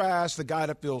talking trash, the guy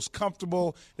that feels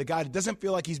comfortable, the guy that doesn't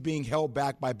feel like he's being held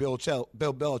back by Bill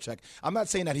Belichick. I'm not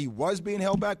saying that he was being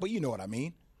held back, but you know what I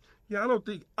mean. Yeah, I don't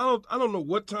know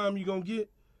what time you're gonna get,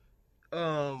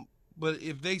 but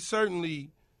if they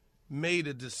certainly made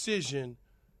a decision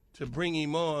to bring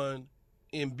him on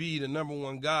and be the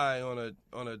 #1 guy on a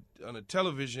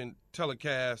television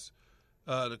telecast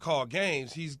to call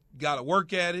games, he's got to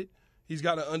work at it. He's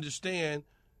got to understand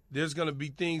there's going to be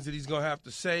things that he's going to have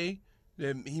to say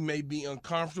that he may be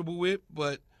uncomfortable with,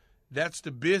 but that's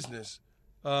the business,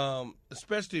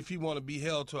 especially if he want to be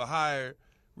held to a higher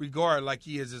regard like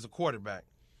he is as a quarterback.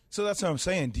 So that's what I'm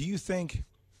saying. Do you think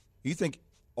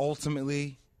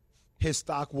ultimately his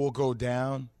stock will go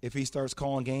down if he starts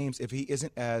calling games, if he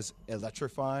isn't as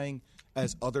electrifying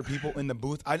as other people in the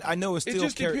booth? I know it's still – It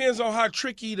just depends on how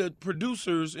tricky the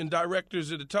producers and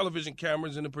directors of the television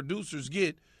cameras and the producers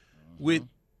get with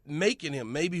making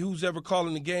him. Maybe who's ever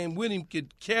calling the game with him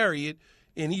could carry it,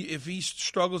 and if he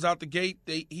struggles out the gate,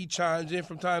 he chimes in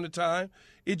from time to time.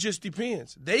 It just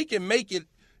depends. They can make him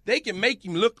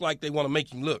look like they want to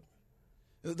make him look.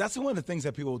 That's one of the things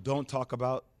that people don't talk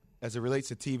about as it relates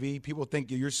to TV. People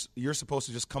think you're supposed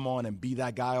to just come on and be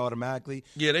that guy automatically.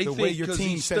 Yeah, they the think way your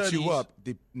team sets you up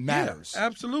matters. Yeah,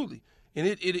 absolutely.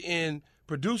 And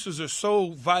producers are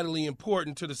so vitally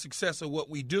important to the success of what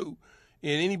we do.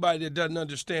 And anybody that doesn't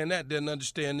understand that doesn't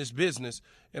understand this business.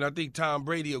 And I think Tom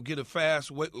Brady will get a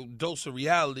fast dose of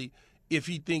reality if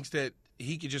he thinks that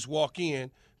he could just walk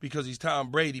in because he's Tom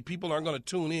Brady. People aren't going to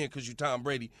tune in because you're Tom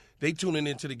Brady. They tuning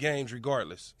into the games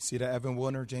regardless. See that, Evan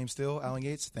Warner, James Steele, Alan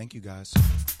Yates? Thank you, guys.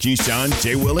 Keyshawn,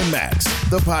 J. Will, and Max,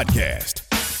 the podcast.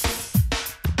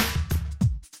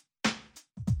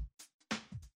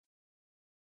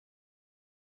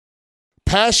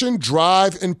 Passion,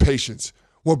 drive, and patience.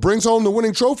 What brings home the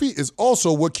winning trophy is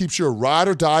also what keeps your ride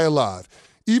or die alive.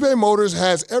 eBay Motors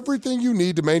has everything you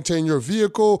need to maintain your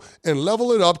vehicle and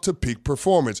level it up to peak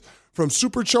performance. From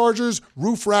superchargers,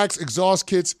 roof racks, exhaust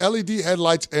kits, LED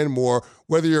headlights, and more,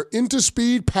 whether you're into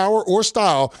speed, power, or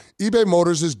style, eBay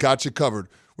Motors has got you covered.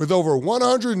 With over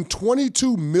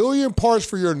 122 million parts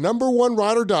for your #1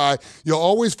 ride or die, you'll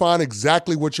always find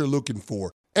exactly what you're looking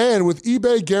for. And with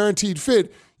eBay Guaranteed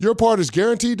Fit, your part is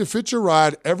guaranteed to fit your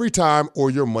ride every time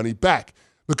or your money back.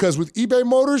 Because with eBay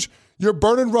Motors, you're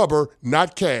burning rubber,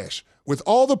 not cash. With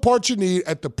all the parts you need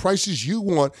at the prices you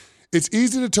want, it's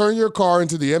easy to turn your car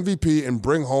into the MVP and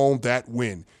bring home that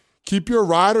win. Keep your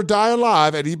ride or die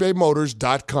alive at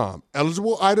ebaymotors.com.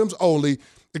 Eligible items only.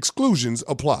 Exclusions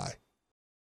apply.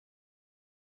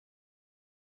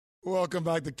 Welcome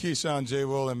back to Keyshawn, J.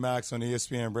 Will, and Max on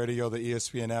ESPN Radio, the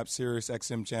ESPN app, Sirius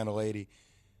XM Channel 80.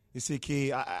 You see,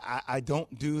 Key, I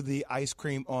don't do the ice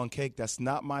cream on cake. That's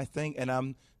not my thing, and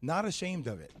I'm not ashamed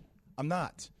of it. I'm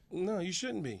not. No, you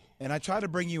shouldn't be. And I try to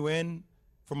bring you in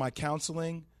for my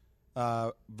counseling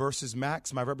versus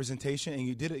Max, my representation, and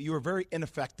you did it. You were very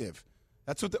ineffective.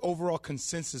 That's what the overall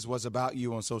consensus was about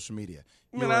you on social media.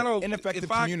 You're an ineffective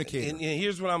communicator. And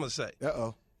here's what I'm going to say.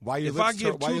 Uh-oh. Why your if lips I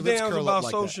give why two your lips downs curl about up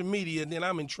like social media, then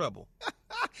I'm in trouble.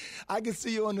 I can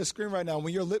see you on the screen right now.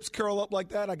 When your lips curl up like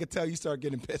that, I can tell you start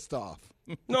getting pissed off.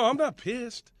 No, I'm not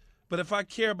pissed. But if I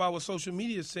care about what social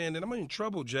media is saying, then I'm in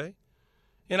trouble, Jay.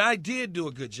 And I did do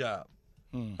a good job.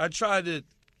 I tried to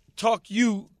talk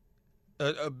you,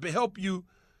 help you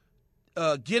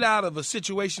get out of a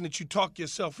situation that you talk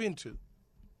yourself into.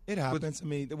 It happens. I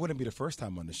mean, it wouldn't be the first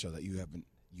time on the show that you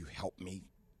helped me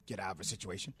get out of a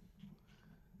situation.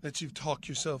 That you've talked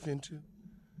yourself into?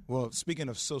 Well, speaking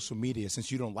of social media,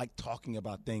 since you don't like talking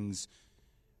about things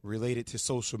related to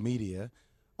social media,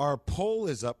 our poll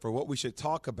is up for what we should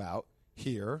talk about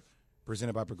here,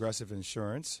 presented by Progressive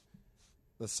Insurance.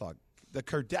 Let's talk. The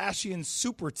Kardashian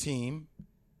super team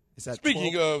is at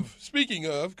Speaking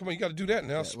of, come on, you got to do that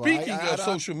now. Yeah, speaking of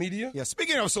social media. Yeah,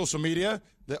 speaking of social media,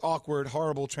 the awkward,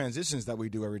 horrible transitions that we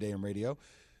do every day in radio.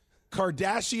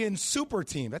 Kardashian super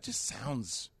team. That just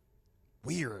sounds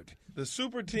weird. The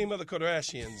super team of the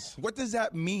Kardashians. What does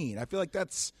that mean? I feel like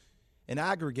that's an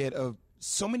aggregate of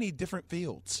so many different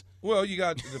fields. Well, you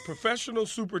got the professional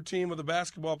super team of the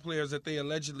basketball players that they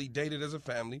allegedly dated as a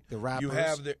family. The rappers.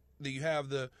 You have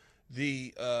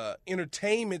the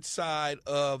entertainment side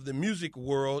of the music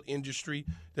world industry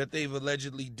that they've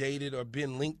allegedly dated or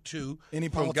been linked to. Any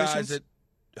from politicians? Guys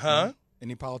that,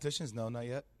 Any politicians? No, not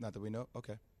yet. Not that we know.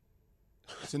 Okay.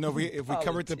 So no, if we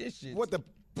covered the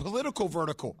political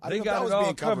vertical, I they think got that was it all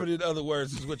being covered in other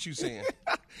words, is what you're saying.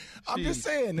 I'm just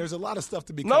saying, there's a lot of stuff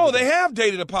to be covered. No, they have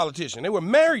dated a politician. They were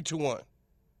married to one.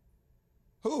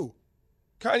 Who?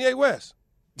 Kanye West.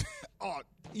 Oh,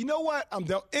 you know what? I'm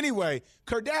done. Anyway,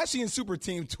 Kardashian super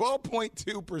team,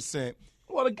 12.2%.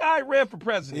 Well, the guy ran for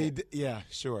president. Yeah,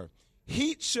 sure.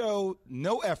 Heat show,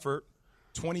 no effort,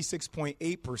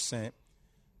 26.8%.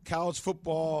 College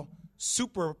football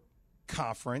super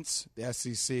conference, the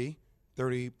SEC,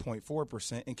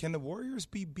 30.4%. And can the Warriors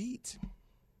be beat?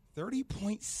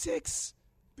 30.6%.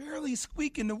 Barely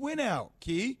squeaking the win out,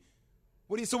 Key.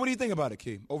 What do you think about it,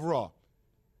 Key, overall?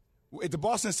 If the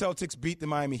Boston Celtics beat the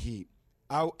Miami Heat,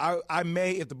 I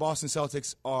may, if the Boston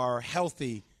Celtics are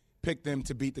healthy, pick them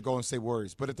to beat the Golden State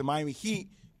Warriors. But if the Miami Heat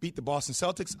beat the Boston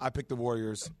Celtics, I pick the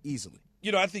Warriors easily.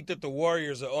 You know, I think that the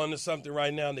Warriors are onto something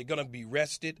right now, and they're going to be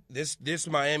rested. This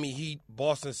Miami Heat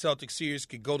Boston Celtics series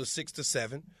could go to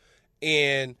 6-7,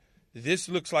 and this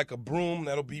looks like a broom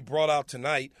that'll be brought out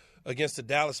tonight against the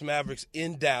Dallas Mavericks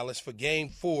in Dallas for Game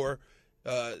 4.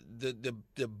 The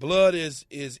blood is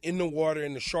in the water,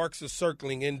 and the Sharks are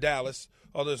circling in Dallas.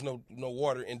 Oh, there's no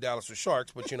water in Dallas for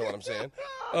Sharks, but you know what I'm saying.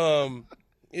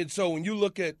 And so when you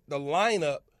look at the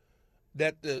lineup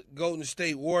that the Golden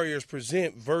State Warriors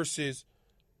present versus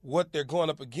what they're going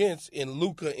up against in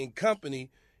Luka and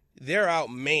company, they're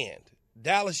outmanned.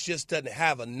 Dallas just doesn't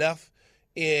have enough,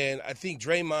 and I think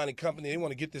Draymond and company, they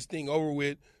want to get this thing over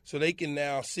with so they can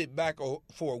now sit back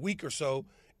for a week or so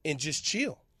and just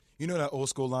chill. You know that old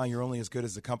school line, you're only as good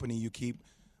as the company you keep?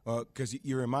 Because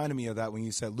you reminded me of that when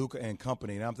you said Luka and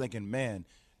company, and I'm thinking, man,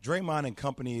 Draymond and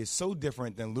company is so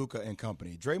different than Luka and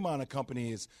company. Draymond and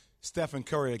company is Stephen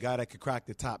Curry, a guy that could crack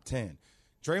the top 10.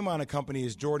 Draymond and company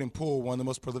is Jordan Poole, one of the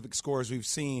most prolific scorers we've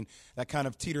seen, that kind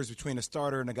of teeters between a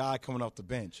starter and a guy coming off the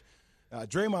bench.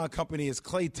 Draymond and company is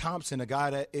Klay Thompson, a guy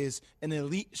that is an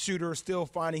elite shooter, still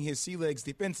finding his sea legs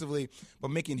defensively, but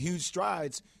making huge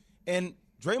strides. And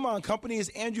Draymond and company is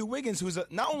Andrew Wiggins, who's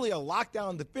not only a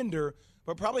lockdown defender,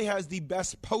 but probably has the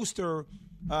best poster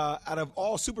out of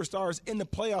all superstars in the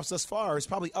playoffs thus far. It's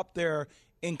probably up there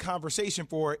in conversation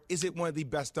for, is it one of the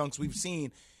best dunks we've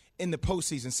seen in the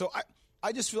postseason? So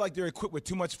I just feel like they're equipped with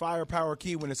too much firepower,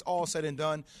 Key, when it's all said and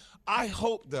done. I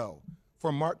hope, though,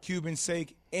 for Mark Cuban's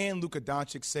sake and Luka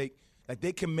Doncic's sake, that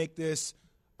they can make this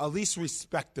at least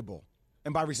respectable.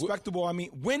 And by respectable, I mean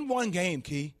win one game,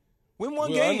 Key. Win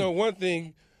one game. I know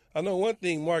one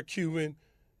thing Mark Cuban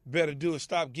better do is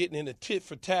stop getting into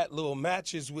tit-for-tat little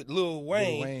matches with Lil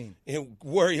Wayne and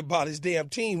worry about his damn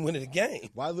team winning the game.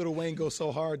 Why Lil Wayne go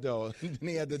so hard, though? Then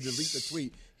he had to delete the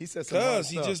tweet. He said some hard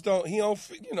stuff. Because he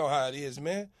don't, you know how it is,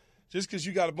 man. Just because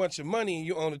you got a bunch of money and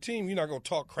you own a team, you're not going to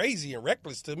talk crazy and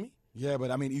reckless to me. Yeah, but,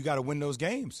 I mean, you got to win those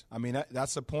games. I mean,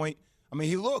 that's the point. I mean,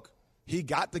 he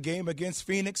got the game against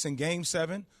Phoenix in Game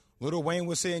 7. Lil Wayne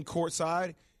was sitting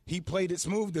courtside. he played it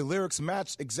smooth. The lyrics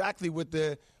matched exactly with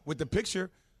the picture.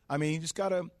 I mean, you just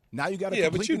gotta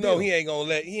complete but you the know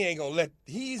deal.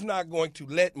 he's not going to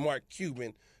let Mark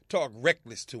Cuban talk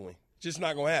reckless to him. Just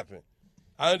not gonna happen.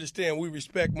 I understand we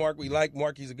respect Mark, we like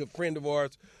Mark, he's a good friend of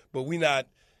ours, but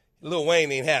Lil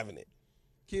Wayne ain't having it.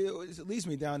 It leads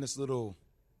me down this little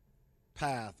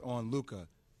path on Luka.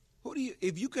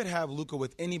 If you could have Luka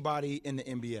with anybody in the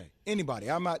NBA, anybody,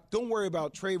 don't worry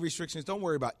about trade restrictions, don't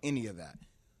worry about any of that.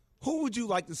 Who would you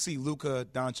like to see Luka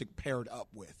Doncic paired up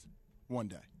with one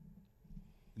day?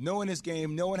 Knowing his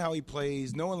game, knowing how he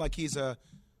plays, knowing like he's an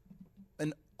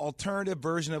alternative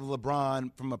version of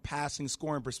LeBron from a passing,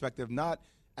 scoring perspective, not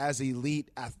as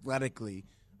elite athletically,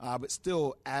 but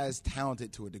still as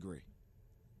talented to a degree.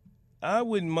 I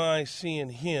wouldn't mind seeing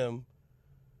him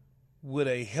with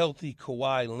a healthy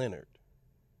Kawhi Leonard.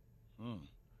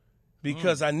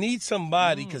 Because I need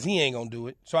somebody, because he ain't going to do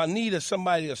it, so I need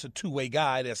somebody that's a two-way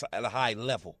guy that's at a high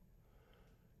level.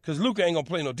 Because Luka ain't going to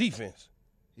play no defense.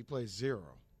 He plays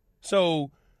zero.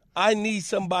 So I need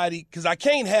somebody, because I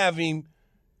can't have him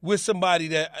with somebody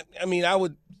that,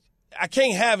 I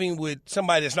can't have him with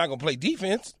somebody that's not going to play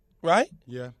defense, right?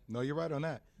 Yeah, no, you're right on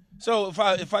that. So if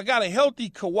I got a healthy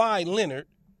Kawhi Leonard,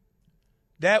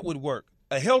 that would work.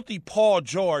 A healthy Paul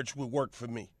George would work for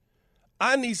me.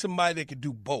 I need somebody that could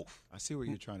do both. I see what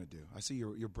you're trying to do. I see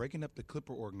you're breaking up the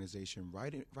Clipper organization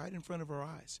right in front of our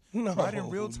eyes. No, right in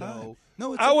real time.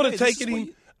 No, it's I would have okay. taken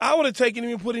him. I would have taken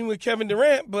him and put him with Kevin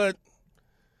Durant, but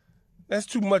that's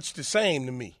too much the same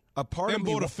to me. A part of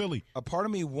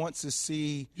me wants to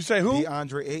see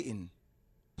DeAndre Ayton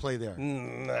play there.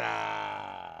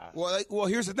 Nah. Well,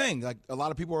 here's the thing. Like, a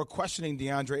lot of people are questioning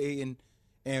DeAndre Ayton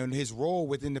and his role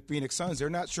within the Phoenix Suns. They're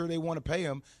not sure they want to pay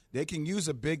him. They can use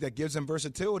a big that gives them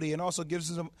versatility and also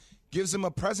gives them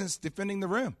a presence defending the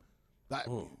rim. I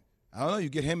don't know. You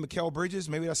get him, Mikal Bridges.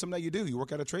 Maybe that's something that you do. You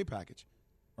work out a trade package.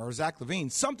 Or Zach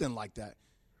LaVine, something like that.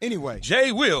 Anyway.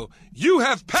 Jay Will, you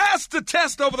have passed the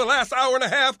test over the last hour and a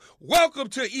half. Welcome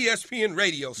to ESPN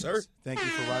Radio, sir. Thank you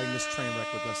for riding this train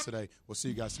wreck with us today. We'll see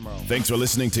you guys tomorrow. Thanks for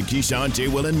listening to Keyshawn, J.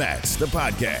 Will, and Max, the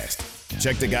podcast.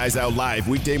 Check the guys out live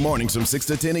weekday mornings from 6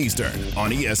 to 10 Eastern on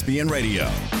ESPN Radio.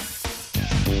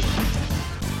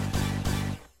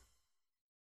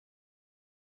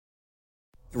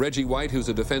 Reggie White, who's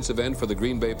a defensive end for the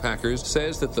Green Bay Packers,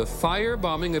 says that the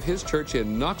firebombing of his church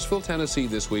in Knoxville, Tennessee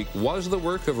this week was the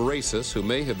work of racists who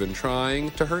may have been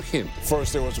trying to hurt him.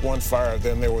 First there was one fire,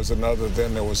 then there was another,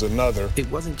 then there was another.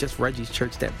 It wasn't just Reggie's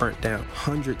church that burnt down.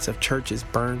 Hundreds of churches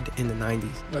burned in the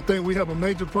 90s. I think we have a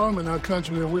major problem in our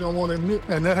country that we don't want to admit,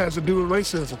 and that has to do with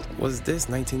racism. Was this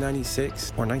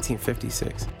 1996 or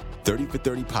 1956? 30 for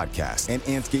 30 podcast and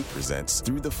Anscape presents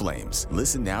Through the Flames.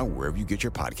 Listen now wherever you get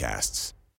your podcasts.